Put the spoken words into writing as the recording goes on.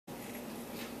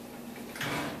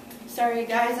Sorry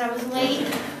guys, I was late.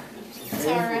 It's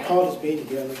all right. We called this meeting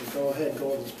together to go ahead and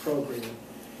go over this program.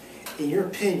 In your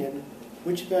opinion,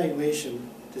 which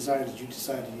evaluation design did you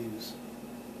decide to use?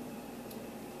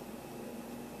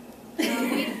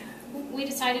 We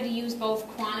decided to use both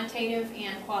quantitative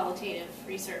and qualitative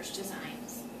research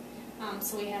designs.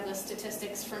 So we have the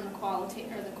statistics from the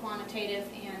quantitative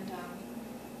and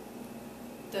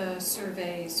the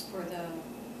surveys for the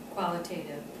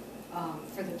qualitative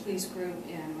for the police group,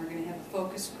 and we're going to have a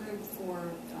focus group for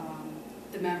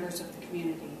the members of the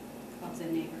community of the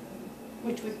neighborhood.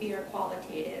 Which would be our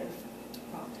qualitative.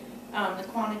 The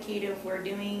quantitative we're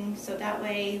doing so that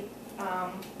way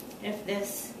if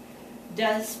this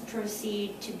does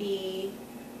proceed to be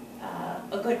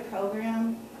a good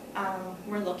program,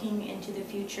 we're looking into the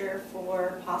future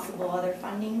for possible other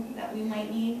funding that we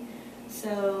might need.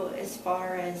 So as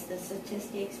far as the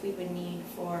statistics we would need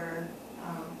for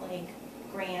like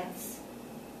grants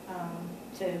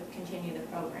to continue the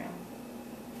program.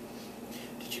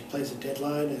 Did you place a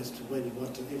deadline as to when you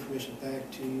want the information back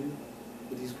to you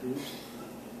with these groups?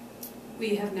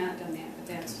 We have not done that, but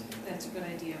that's a good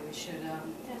idea. We should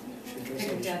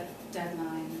pick a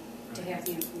deadline to have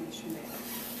the information back.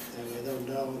 That way they'll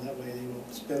know, and that way they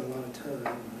won't spend a lot of time.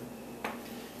 Right?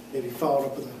 Maybe follow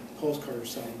up with a postcard or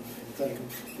something and thank them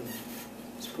for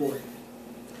the support.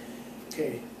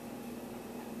 Okay.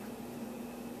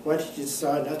 Why did you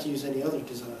decide not to use any other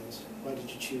designs? Why did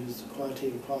you choose the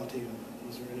quantitative and qualitative?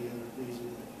 Was there any other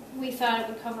reason? we thought it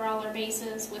would cover all our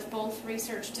bases with both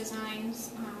research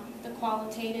designs. The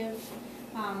qualitative,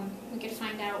 we could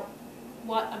find out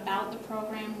what about the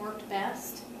program worked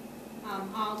best,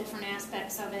 all different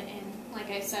aspects of it, and like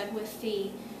I said, with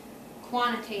the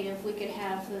quantitative, we could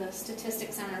have the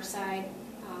statistics on our side.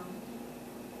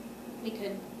 We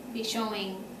could be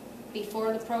showing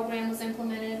before the program was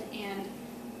implemented and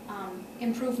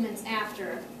improvements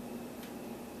after,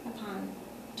 upon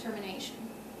termination.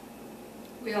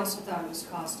 We also thought it was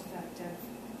cost effective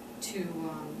to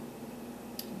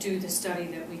do the study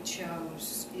that we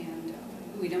chose, and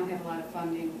we don't have a lot of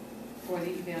funding for the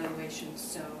evaluations,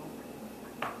 so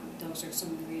those are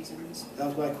some of the reasons. That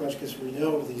was my question, because we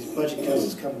know these budget cuts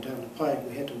is coming down the pike.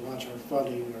 We had to watch our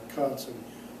funding and our cuts and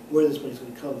where this money's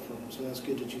going to come from. So that's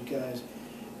good that you guys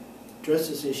addressed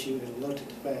this issue and looked at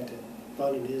the fact that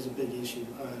funding is a big issue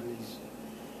on these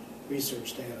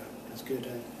research data. That's good.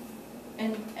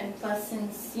 And plus,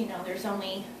 since there's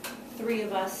only 3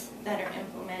 of us that are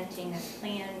implementing this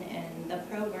plan and the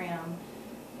program,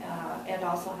 it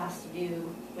also has to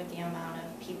do with the amount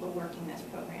of people working this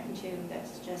program too.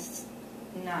 That's just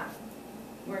not,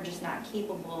 we're just not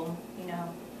capable,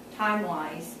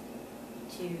 time-wise,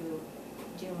 to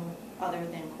do other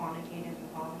than quantitative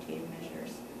and qualitative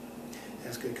measures.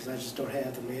 That's good, because I just don't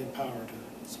have the manpower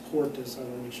to support this. I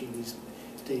want to make sure we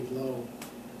stay below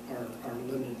our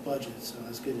limited budget, so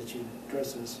that's good that you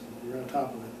address this. You're on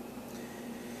top of it.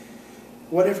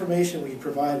 What information will you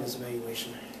provide in this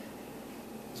evaluation?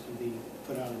 What's going to be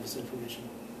put out in this information?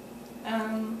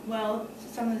 Well,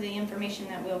 some of the information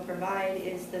that we'll provide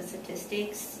is the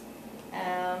statistics,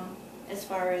 as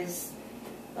far as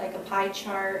like a pie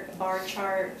chart, bar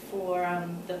chart for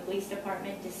the police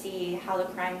department to see how the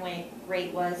crime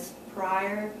rate was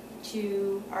prior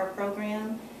to our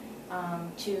program,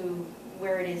 to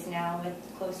where it is now with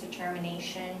close to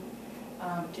termination,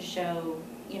 to show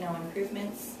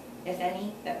improvements, if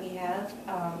any, that we have.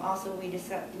 Also, we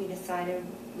decided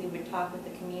we would talk with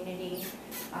the community.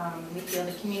 We feel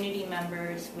the community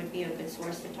members would be a good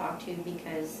source to talk to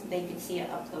because they could see it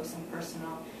up close and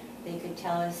personal. They could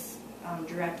tell us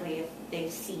directly if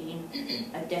they've seen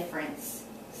a difference.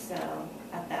 So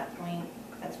at that point,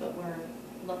 that's what we're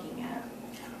looking at.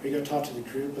 Are you going to talk to the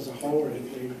group as a whole, or are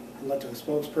you elect a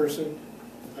spokesperson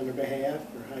on their behalf,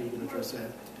 or how are you going to address that?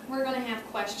 We're going to have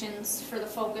questions for the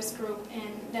focus group,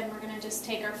 and then we're going to just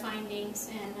take our findings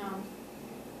and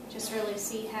just really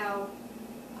see how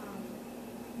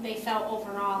they felt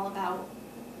overall about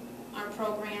our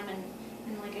program, and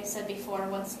like I said before,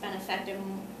 what's been effective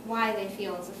and why they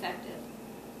feel it's effective.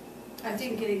 I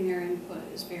think getting their input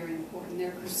is very important.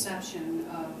 Their perception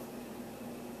of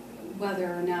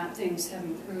whether or not things have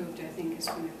improved, I think, is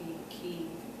going to be key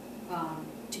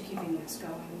to keeping this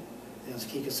going. That's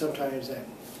key, because sometimes that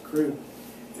group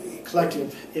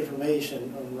collective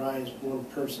information arrives one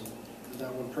person, because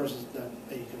that one person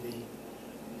they can be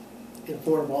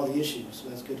informed of all the issues. So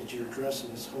that's good that you're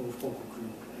addressing this whole focal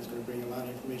group. It's going to bring a lot of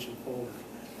information forward.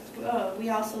 We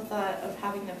also thought of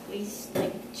having the police,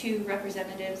 like 2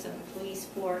 representatives of the police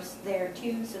force there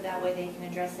too, so that way they can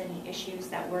address any issues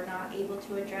that we're not able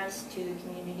to address to the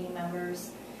community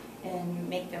members, and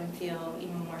make them feel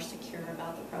even more secure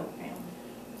about the program.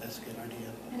 That's a good idea.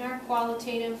 And our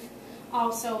qualitative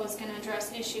also is going to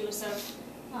address issues of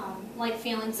like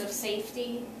feelings of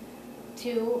safety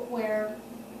too,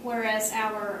 whereas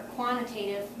our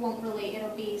quantitative won't really,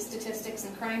 it'll be statistics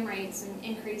and crime rates and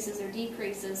increases or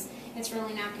decreases. It's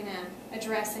really not going to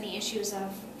address any issues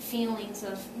of feelings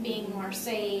of being more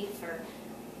safe or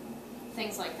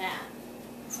things like that.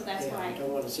 So that's Yeah, why. I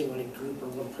don't want to see any group or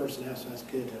one person else, that's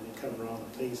good, I mean, cover all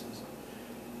the bases.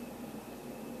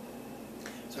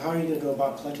 So how are you going to go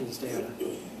about collecting this data?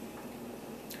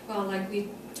 Well, like we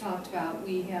talked about,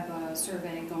 we have a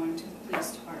survey going to the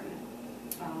police department.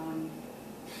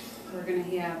 We're going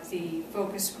to have the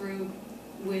focus group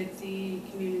with the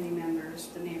community members,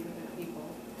 the neighborhood people.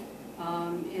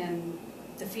 And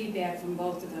the feedback from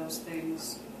both of those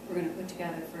things, we're going to put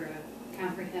together for a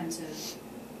comprehensive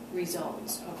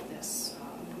results of this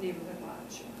neighborhood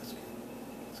watch. That's good.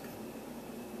 That's good.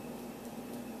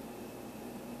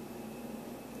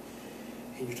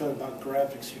 And you're talking about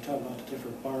graphics, you're talking about the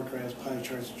different bar graphs, pie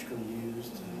charts that you're going to use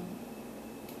to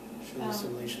show the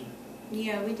simulation.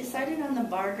 Yeah, we decided on the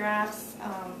bar graphs.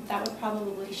 That would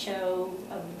probably show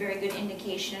a very good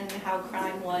indication how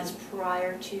crime was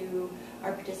prior to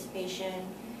our participation,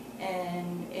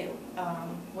 and it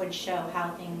would show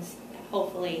how things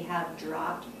hopefully have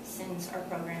dropped since our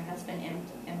program has been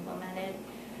implemented.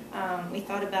 We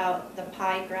thought about the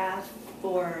pie graph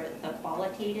for the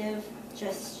qualitative,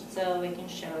 just so we can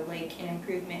show like an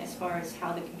improvement as far as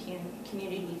how the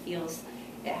community feels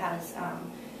it has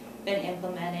been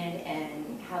implemented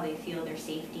and how they feel their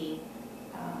safety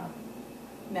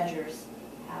measures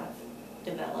have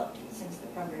developed since the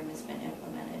program has been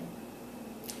implemented.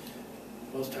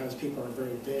 Most times people are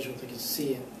very visual, they can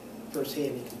see it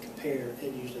firsthand, they can compare,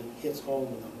 it usually hits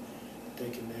home with them. They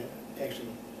can actually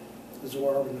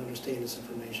absorb and understand this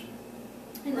information.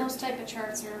 And those type of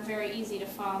charts are very easy to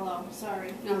follow.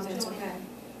 Sorry. No, that's Julie, okay.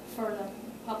 For the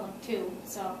public too.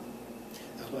 So.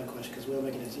 That's my question, because we'll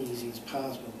make it as easy as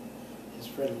possible, as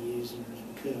friendly users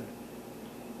as we could.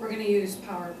 We're going to use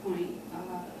PowerPoint,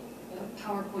 a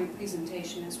PowerPoint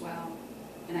presentation as well.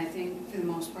 And I think for the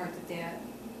most part that,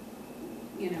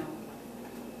 you know,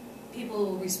 people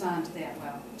will respond to that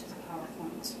well, to the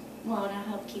PowerPoints. Well, it'll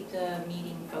help keep the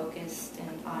meeting focused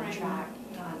and on Right. track,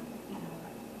 not, you know,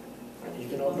 for the You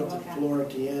can people to open up look the at. floor at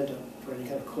the end for any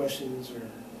kind of questions or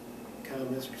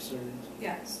comments, concerns.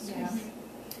 Yes. Yes.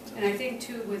 And I think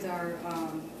too with our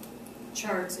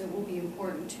charts, it will be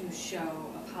important to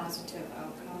show a positive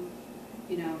outcome,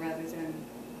 you know, rather than,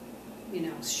 you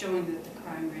know, showing that the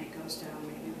crime rate goes down.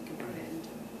 Maybe we can put it into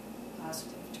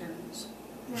positive terms.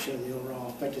 To show the overall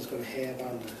effect it's going to have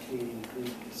on the community and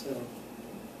group itself.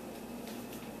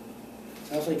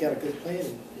 Sounds like you got a good plan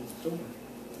in store.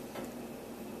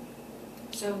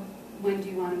 So when do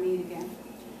you want to meet again?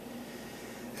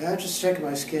 I'm just checking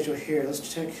my schedule here.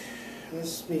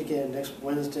 Let's meet again next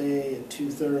Wednesday at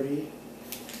 2:30.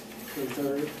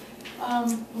 3:30.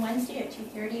 Wednesday at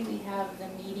 2:30, we have the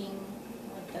meeting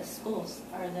with the schools,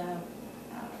 or the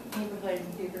neighborhood.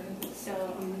 So,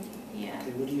 yeah.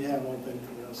 Okay, what do you have open?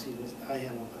 I'll see what I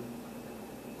have open.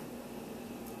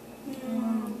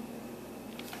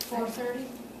 4:30.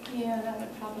 Yeah, that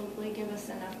would probably give us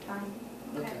enough time.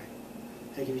 Okay.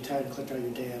 That give you time to collect all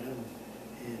your data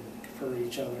and confer to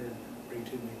each other and bring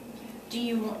to me.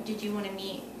 Did you want to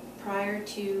meet prior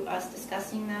to us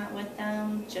discussing that with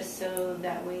them, just so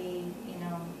that we, you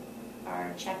know,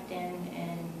 are checked in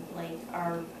and like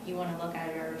you want to look at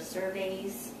our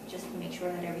surveys just to make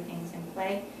sure that everything's in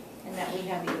play and that we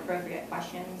have the appropriate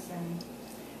questions and.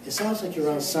 It sounds like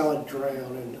you're on solid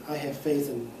ground, and I have faith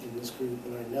in this group,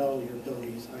 and I know your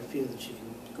abilities. I feel that you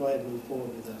can go ahead and move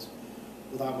forward with this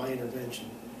without my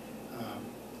intervention.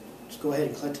 Just go ahead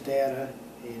and collect the data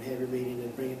and have your meeting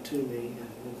and bring it to me, and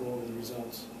we'll go over the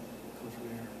results. Go from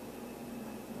there.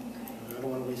 Okay. I don't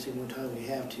want to waste any more time. We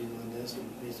have to on this and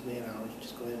waste man hours.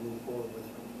 Just go ahead and move forward with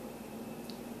it.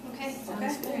 Okay.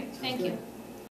 Sounds Great. good. Thank Sounds you. good.